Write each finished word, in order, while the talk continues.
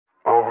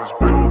was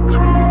built to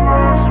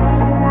last with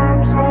the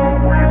webs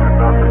I'm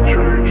weaving. I could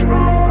change the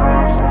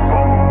past.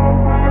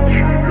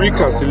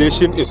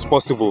 Reconciliation is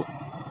possible.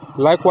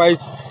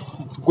 Likewise,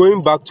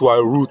 going back to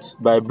our roots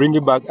by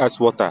bringing back ice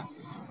water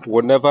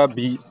will never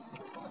be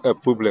a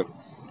problem,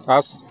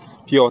 as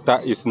pure water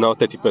is now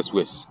 30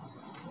 pesos.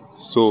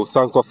 So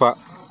Sankofa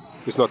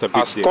is not a big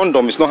As deal.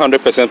 condom is not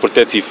 100%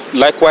 protective,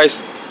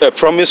 likewise, a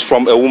promise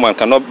from a woman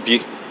cannot be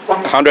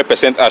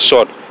 100%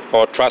 assured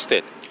or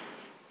trusted.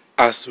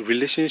 As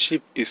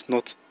relationship is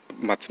not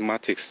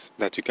mathematics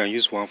that you can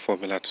use one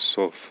formula to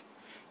solve,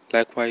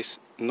 likewise,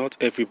 not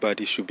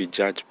everybody should be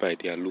judged by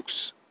their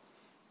looks.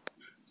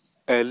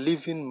 A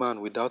living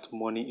man without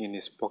money in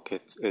his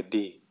pocket a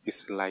day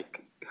is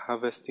like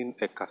harvesting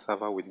a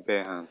cassava with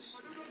bare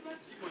hands.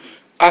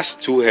 As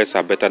two heads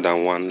are better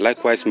than one,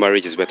 likewise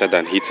marriage is better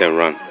than hit and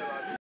run.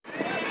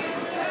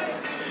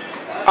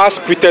 As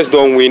quitters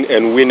don't win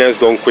and winners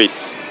don't quit,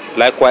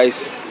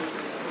 likewise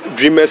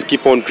dreamers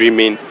keep on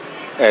dreaming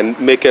and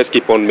makers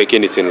keep on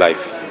making it in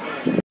life.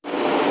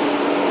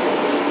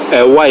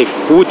 A wife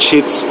who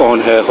cheats on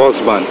her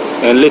husband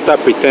and later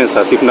pretends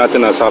as if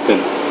nothing has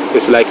happened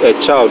is like a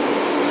child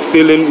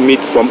stealing meat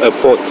from a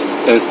pot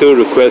and still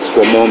requests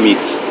for more meat.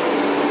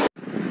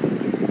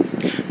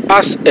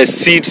 As a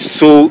seed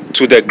sown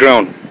to the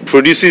ground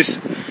produces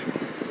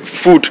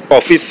food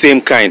of its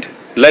same kind,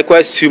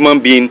 likewise human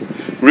being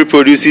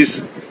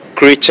reproduces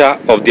creature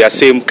of their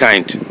same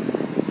kind.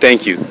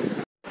 Thank you.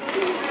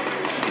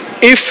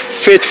 If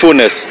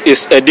faithfulness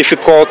is a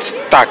difficult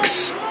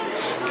task,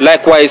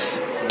 likewise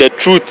the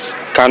truth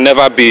can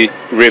never be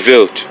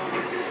revealed.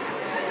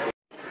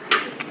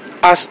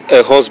 As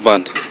a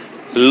husband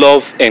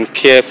love and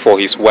care for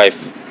his wife,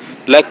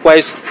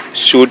 likewise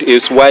should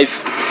his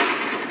wife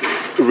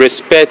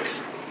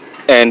respect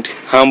and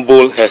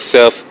humble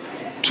herself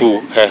to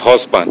her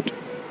husband.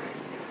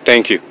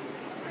 Thank you.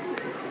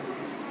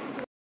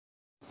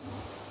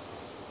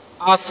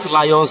 As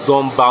lions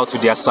don't bow to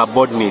their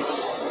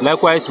subordinates,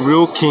 likewise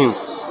real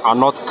kings are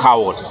not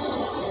cowards.